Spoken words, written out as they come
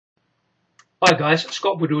Hi guys,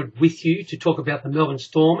 Scott Woodward with you to talk about the Melbourne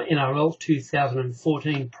Storm NRL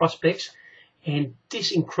 2014 prospects, and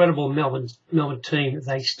this incredible Melbourne team.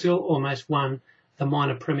 They still almost won the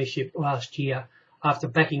minor premiership last year after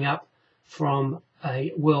backing up from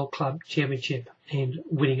a World Club Championship and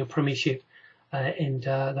winning a premiership, and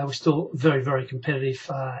they were still very, very competitive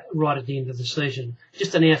right at the end of the season.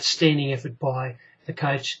 Just an outstanding effort by the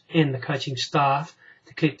coach and the coaching staff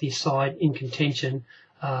to keep this side in contention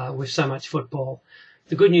with so much football.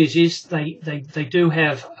 The good news is they do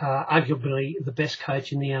have arguably the best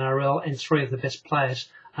coach in the NRL and three of the best players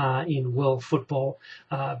in world football.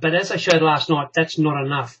 But as I showed last night, that's not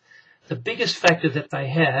enough. The biggest factor that they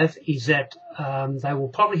have is that they will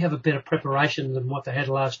probably have a better preparation than what they had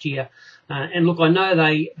last year. And look, I know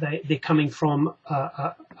they're coming from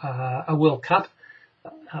a World Cup,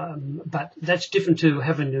 but that's different to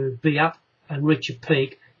having to be up and reach a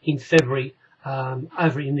peak in February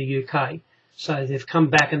over in the UK. So they've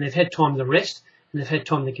come back and they've had time to rest and they've had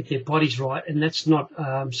time to get their bodies right, and that's not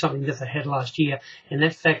something that they had last year. And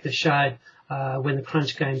that factor showed when the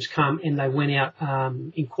crunch games come and they went out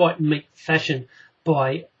in quite neat fashion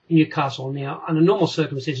by Newcastle. Now, under normal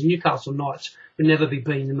circumstances, Newcastle Knights would never be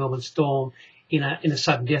beating the Melbourne Storm in a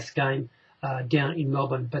sudden death game down in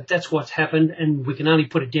Melbourne, but that's what's happened, and we can only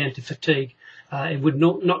put it down to fatigue. It would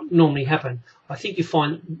not normally happen. I think you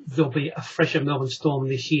find there'll be a fresher Melbourne Storm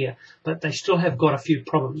this year, but they still have got a few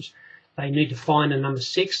problems. They need to find a number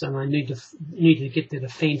 6, and they need to get their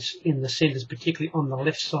defence in the centres, particularly on the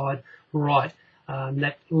left side, right.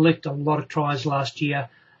 That leaked a lot of tries last year.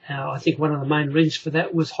 I think one of the main reasons for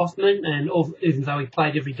that was Hoffman, and even though he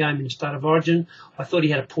played every game in the State of Origin, I thought he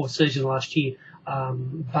had a poor season last year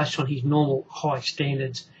based on his normal high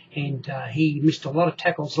standards. And he missed a lot of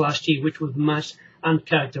tackles last year, which was most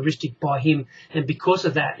uncharacteristic by him. And because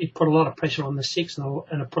of that, it put a lot of pressure on the 6,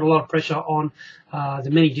 and it put a lot of pressure on the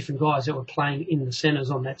many different guys that were playing in the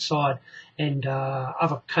centres on that side. And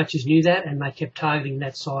other coaches knew that, and they kept targeting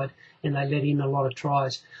that side, and they let in a lot of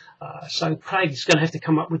tries. So Craig's going to have to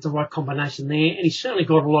come up with the right combination there, and he's certainly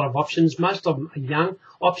got a lot of options. Most of them are young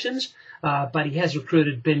options, but he has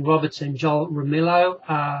recruited Ben Roberts and Joel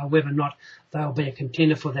Romelo. Whether or not they'll be a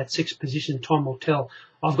contender for that 6th position, time will tell.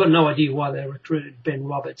 I've got no idea why they recruited Ben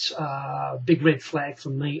Roberts. Big red flag for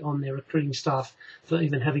me on their recruiting staff for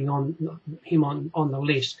even having him on the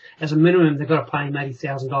list. As a minimum, they've got to pay him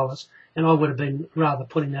 $80,000, and I would have been rather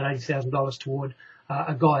putting that $80,000 toward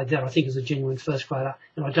a guy that I think is a genuine first grader,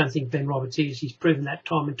 and I don't think Ben Roberts is. He's proven that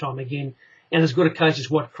time and time again. And as good a coach as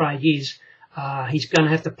what Craig is, he's going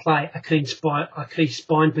to have to play a key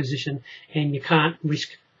spine position, and you can't risk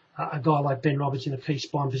a guy like Ben Roberts in a key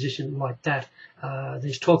spine position like that.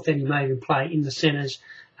 There's talk that he may even play in the centres,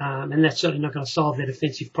 and that's certainly not going to solve their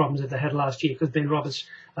defensive problems that they had last year, because Ben Roberts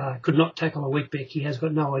could not tackle a weak back. He has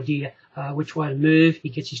got no idea which way to move. He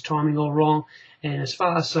gets his timing all wrong. And as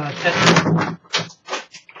far as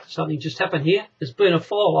something just happened here. There's been a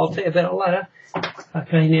fall. I'll tell you about it later.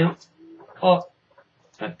 Okay, now. Oh,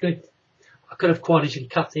 good. I could have quite easily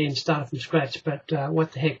cut there and started from scratch, but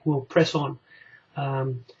what the heck, we'll press on.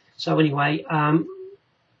 So anyway,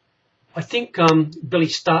 I think Billy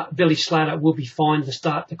Slater will be fine to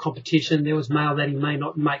start the competition. There was mail that he may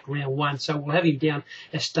not make round 1, so we'll have him down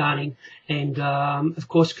as starting. And of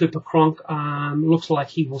course, Cooper Cronk looks like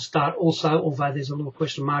he will start also, although there's a little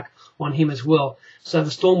question mark on him as well. So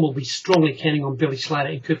the Storm will be strongly counting on Billy Slater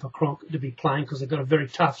and Cooper Cronk to be playing, because they've got a very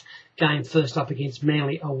tough game first up against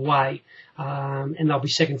Manly away. And they'll be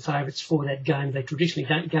second favourites for that game. They traditionally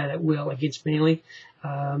don't go that well against Manly,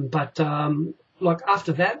 but like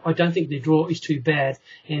after that, I don't think their draw is too bad,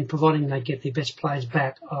 and providing they get their best players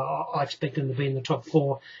back, I expect them to be in the top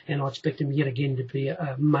 4, and I expect them yet again to be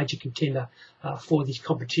a major contender for this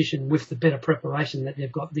competition with the better preparation that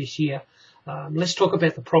they've got this year. Let's talk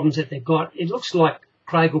about the problems that they've got. It looks like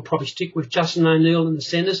Craig will probably stick with Justin O'Neill in the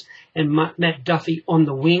centres and Matt Duffie on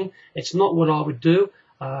the wing. It's not what I would do.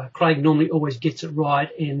 Craig normally always gets it right,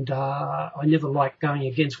 and I never like going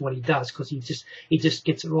against what he does, because he just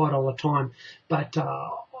gets it right all the time. But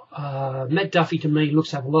Matt Duffie, to me, looks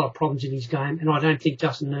to have a lot of problems in his game, and I don't think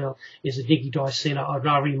Justin Earl is a diggy dice centre. I'd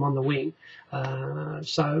rather him on the wing.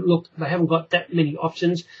 So, look, they haven't got that many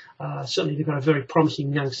options. Certainly they've got a very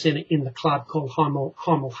promising young centre in the club called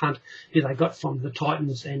Hymel Hunt, who they got from the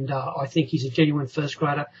Titans, and I think he's a genuine first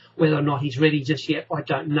grader. Whether or not he's ready just yet, I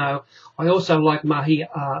don't know. I also like Mahe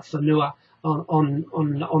Fonua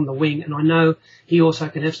on the wing, and I know he also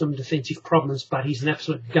can have some defensive problems, but he's an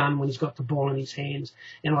absolute gun when he's got the ball in his hands,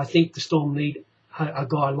 and I think the Storm need a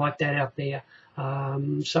guy like that out there.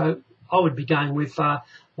 So I would be going with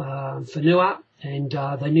Fonua, and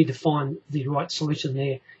they need to find the right solution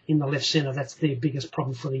there in the left centre. That's their biggest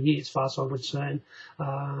problem for the year, as far as I'm concerned.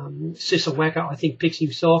 Sisa Waqa, I think, picks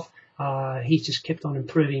himself. He's just kept on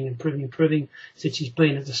improving since he's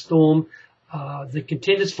been at the Storm. The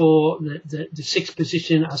contenders for the sixth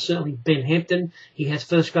position are certainly Ben Hampton. He has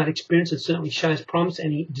first grade experience and certainly shows promise,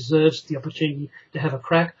 and he deserves the opportunity to have a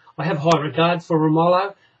crack. I have high regard for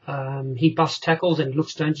Romelo. He busts tackles and he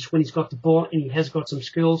looks dangerous when he's got the ball, and he has got some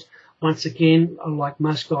skills. Once again, like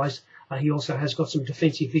most guys, he also has got some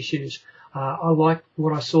defensive issues. I like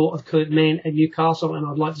what I saw of Mann at Newcastle, and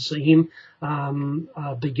I'd like to see him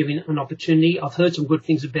be given an opportunity. I've heard some good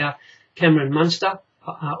things about Munster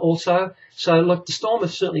also. So, look, the Storm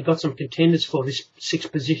have certainly got some contenders for this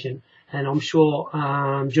sixth position, and I'm sure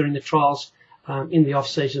during the trials in the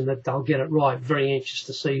off-season that they'll get it right. Very anxious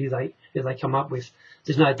to see who they come up with.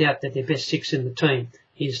 There's no doubt that their best six in the team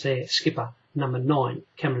is their skipper, number 9,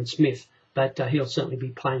 Cameron Smith, but he'll certainly be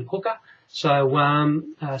playing hooker. So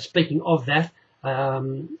speaking of that,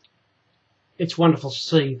 it's wonderful to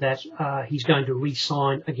see that he's going to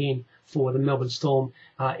re-sign again for the Melbourne Storm.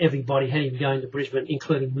 Everybody had him going to Brisbane,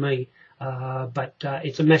 including me, but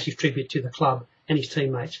it's a massive tribute to the club and his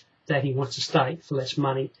teammates that he wants to stay for less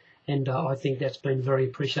money, and I think that's been very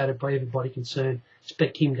appreciated by everybody concerned.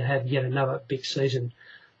 Expect him to have yet another big season.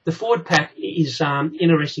 The forward pack is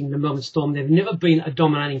interesting, the Melbourne Storm. They've never been a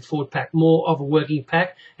dominating forward pack, more of a working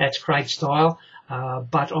pack. That's Craig's style.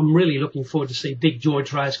 But I'm really looking forward to see Big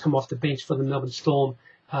George Rose come off the bench for the Melbourne Storm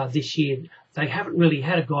this year. They haven't really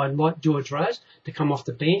had a guy like George Rose to come off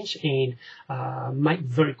the bench and make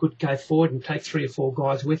very good go forward and take 3 or 4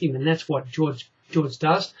 guys with him, and that's what George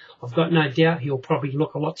does. I've got no doubt he'll probably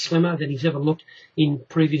look a lot slimmer than he's ever looked in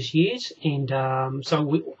previous years, and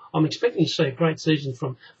I'm expecting to see a great season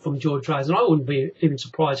from George Rose, and I wouldn't be even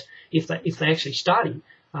surprised if they actually start him,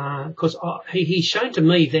 because he's shown to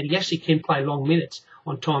me that he actually can play long minutes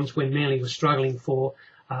on times when Manly was struggling for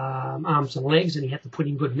arms and legs, and he had to put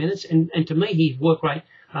in good minutes, and to me his work rate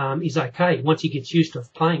is okay once he gets used to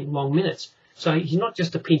playing long minutes. So he's not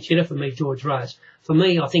just a pinch hitter for me, George Rose. For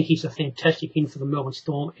me, I think he's a fantastic in for the Melbourne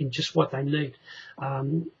Storm and just what they need.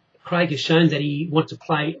 Craig has shown that he wants to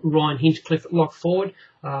play Ryan Hinchcliffe at lock forward.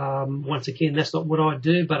 Once again, that's not what I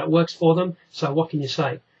do, but it works for them. So what can you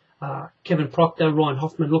say? Kevin Proctor, Ryan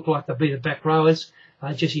Hoffman look like they'll be the back rowers.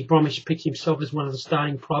 Jesse Bromwich picks himself as one of the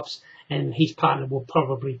starting props, and his partner will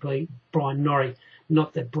probably be Bryan Norrie.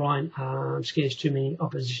 Not that Bryan scares too many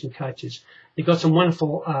opposition coaches. They've got some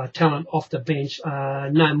wonderful talent off the bench,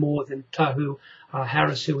 no more than Tohu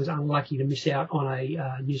Harris, who was unlucky to miss out on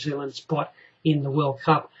a New Zealand spot in the World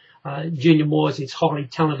Cup. Junior Moores is highly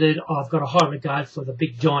talented. I've got a high regard for the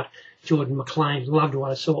big giant Jordan McLean. Loved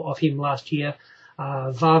what I saw of him last year.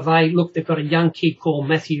 Vave, look, they've got a young kid called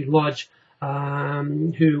Matthew Lodge,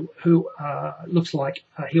 who looks like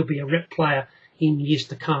he'll be a rep player in years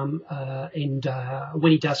to come, and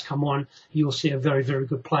when he does come on, you'll see a very, very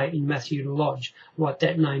good player in Matthew Lodge. Write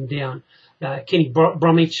that name down. Kenny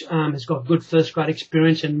Bromwich has got good first-grade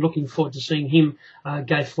experience, and looking forward to seeing him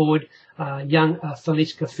go forward. Young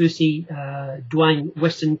Felix Kafusi, Dwayne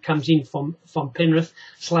Weston comes in from Penrith.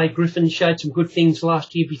 Slade Griffin showed some good things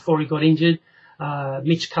last year before he got injured.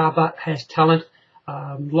 Mitch Carver has talent.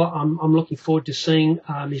 I'm looking forward to seeing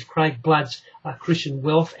Ms. Craig Blood's Christian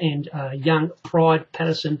Wealth and young Pride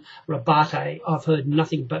Patterson Rabate. I've heard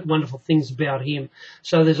nothing but wonderful things about him.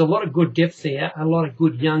 So there's a lot of good depth there, a lot of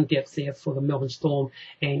good young depth there for the Melbourne Storm,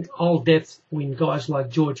 and old depth when guys like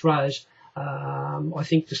George Rose. I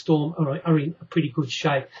think the Storm are in a pretty good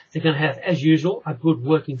shape. They're going to have, as usual, a good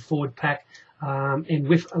working forward pack. And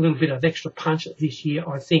with a little bit of extra punch this year,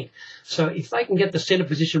 I think. So if they can get the centre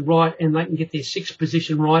position right and they can get their sixth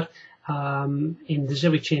position right, and there's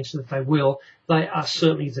every chance that they will, they are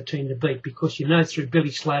certainly the team to beat, because you know through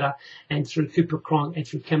Billy Slater and through Cooper Cronk and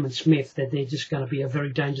through Cameron Smith that they're just going to be a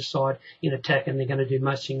very dangerous side in attack, and they're going to do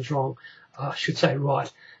most things wrong. I should say right.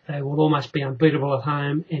 They will almost be unbeatable at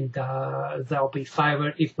home, and they'll be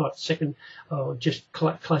favourite, if not second, or just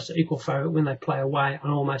close to equal favourite when they play away on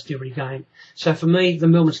almost every game. So for me, the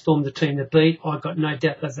Melbourne Storm, the team to beat. I've got no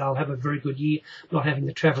doubt that they'll have a very good year, not having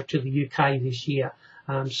to travel to the UK this year.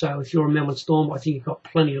 So if you're a Melbourne Storm, I think you've got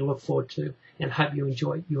plenty to look forward to, and hope you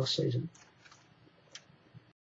enjoy your season.